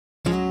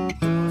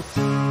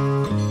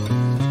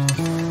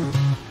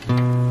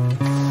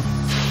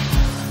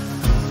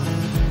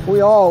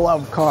We all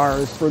love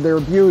cars for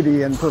their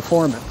beauty and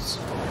performance.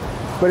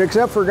 But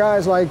except for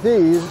guys like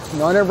these,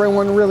 not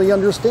everyone really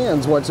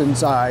understands what's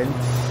inside.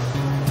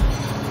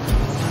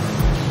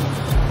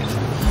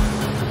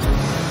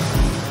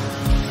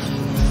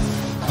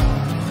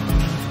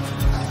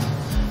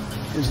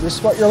 Is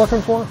this what you're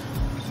looking for?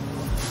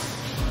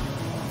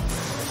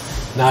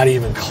 Not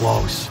even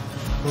close.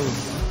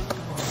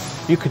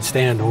 You could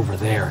stand over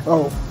there.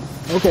 Oh,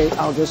 okay,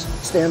 I'll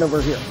just stand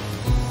over here.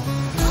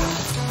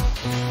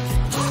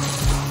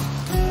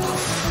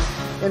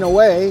 In a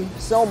way,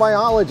 cell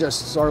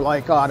biologists are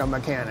like auto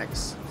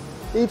mechanics.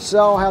 Each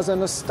cell has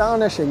an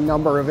astonishing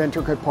number of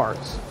intricate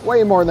parts,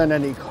 way more than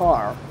any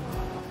car.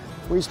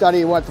 We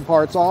study what the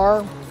parts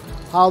are,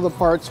 how the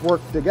parts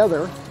work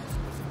together,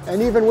 and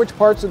even which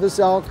parts of the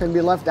cell can be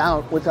left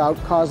out without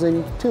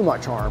causing too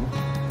much harm.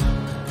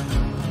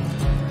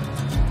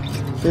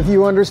 If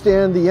you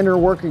understand the inner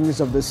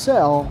workings of the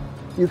cell,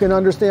 you can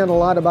understand a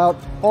lot about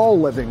all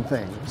living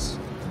things.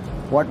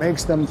 What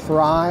makes them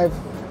thrive,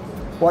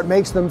 what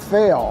makes them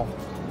fail,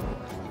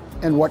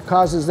 and what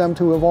causes them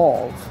to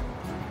evolve.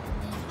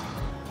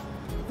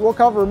 We'll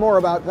cover more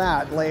about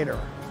that later.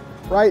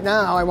 Right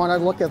now, I want to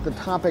look at the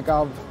topic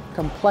of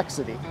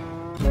complexity.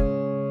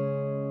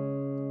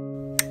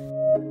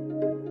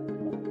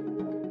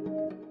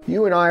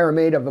 You and I are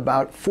made of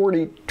about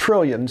 40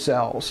 trillion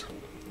cells.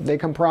 They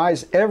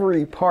comprise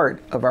every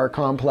part of our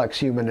complex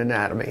human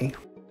anatomy.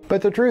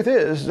 But the truth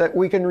is that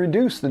we can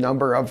reduce the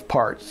number of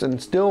parts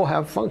and still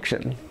have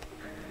function.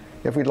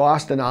 If we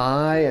lost an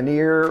eye, an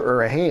ear,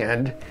 or a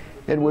hand,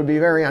 it would be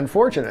very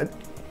unfortunate,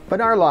 but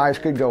our lives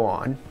could go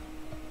on.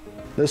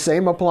 The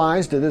same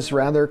applies to this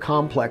rather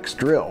complex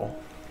drill.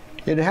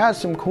 It has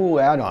some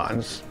cool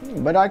add-ons,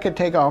 but I could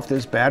take off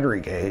this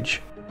battery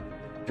gauge,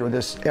 or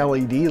this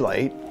LED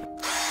light,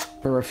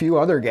 or a few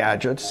other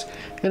gadgets,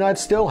 and I'd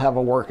still have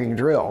a working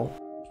drill.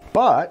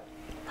 But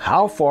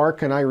how far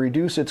can I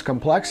reduce its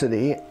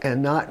complexity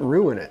and not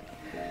ruin it?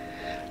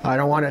 I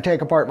don't want to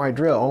take apart my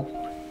drill,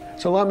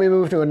 so let me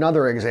move to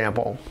another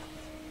example.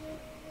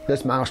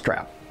 This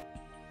mousetrap.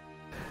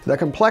 The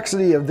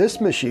complexity of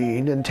this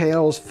machine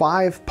entails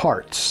 5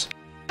 parts: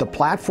 the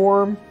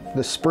platform,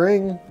 the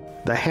spring,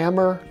 the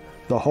hammer,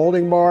 the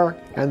holding bar,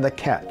 and the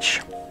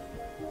catch.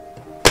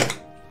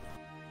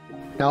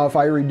 Now, if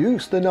I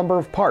reduce the number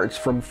of parts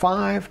from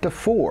 5 to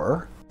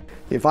 4,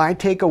 if I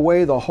take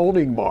away the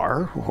holding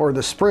bar, or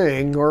the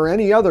spring, or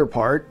any other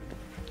part,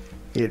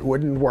 it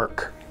wouldn't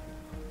work.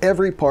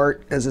 Every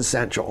part is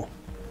essential.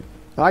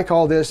 I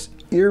call this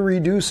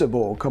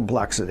irreducible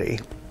complexity.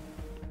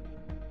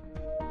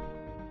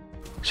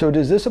 So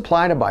does this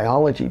apply to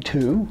biology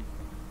too?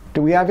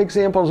 Do we have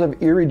examples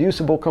of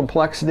irreducible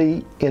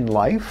complexity in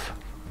life?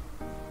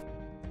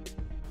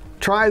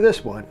 Try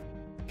this one.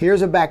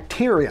 Here's a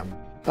bacterium,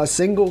 a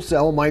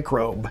single-cell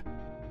microbe.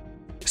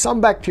 Some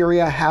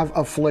bacteria have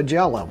a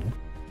flagellum,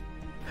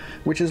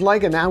 which is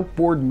like an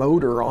outboard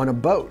motor on a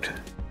boat.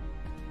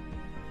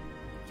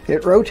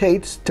 It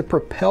rotates to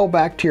propel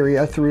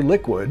bacteria through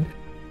liquid,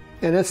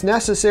 and it's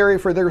necessary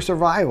for their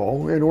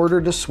survival in order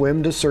to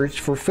swim to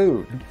search for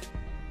food.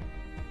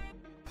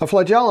 A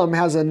flagellum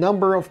has a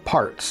number of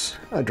parts: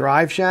 a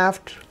drive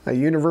shaft, a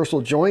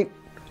universal joint,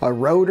 a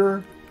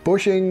rotor,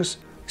 bushings,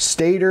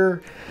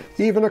 stator,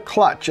 even a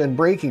clutch and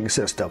braking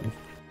system.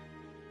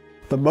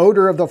 The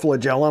motor of the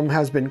flagellum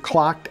has been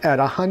clocked at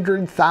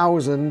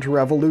 100,000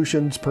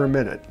 revolutions per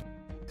minute.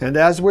 And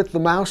as with the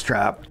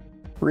mousetrap,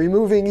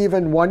 removing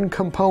even one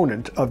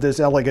component of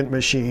this elegant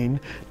machine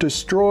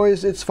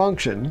destroys its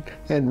function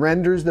and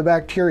renders the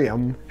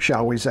bacterium,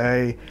 shall we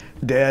say,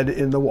 dead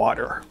in the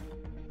water.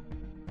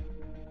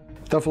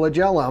 The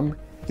flagellum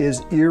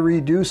is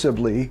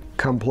irreducibly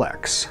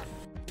complex.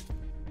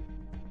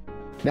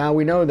 Now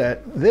we know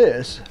that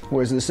this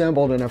was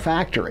assembled in a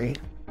factory,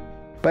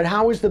 but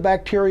how is the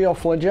bacterial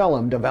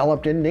flagellum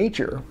developed in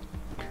nature?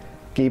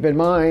 Keep in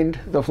mind,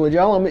 the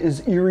flagellum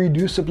is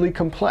irreducibly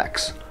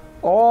complex.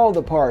 All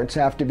the parts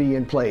have to be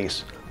in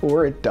place,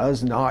 or it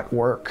does not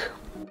work.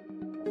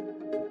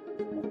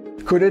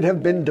 Could it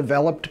have been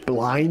developed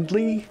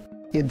blindly,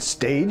 in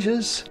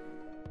stages?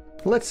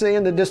 Let's say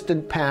in the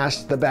distant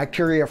past, the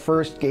bacteria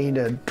first gained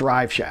a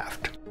drive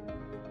shaft.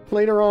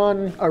 Later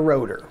on, a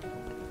rotor.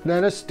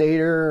 Then a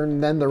stator,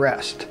 and then the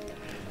rest.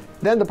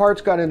 Then the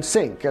parts got in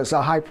sync as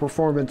a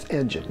high-performance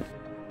engine.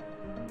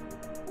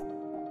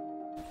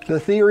 The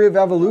theory of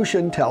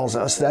evolution tells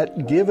us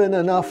that given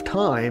enough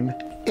time,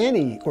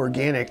 any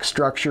organic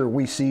structure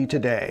we see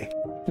today,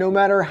 no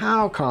matter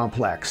how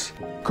complex,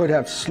 could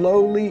have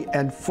slowly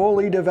and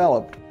fully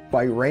developed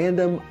by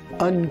random,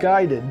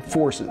 unguided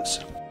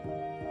forces.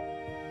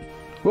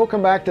 We'll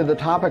come back to the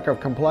topic of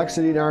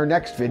complexity in our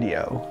next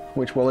video,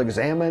 which will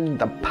examine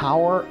the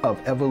power of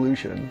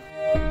evolution.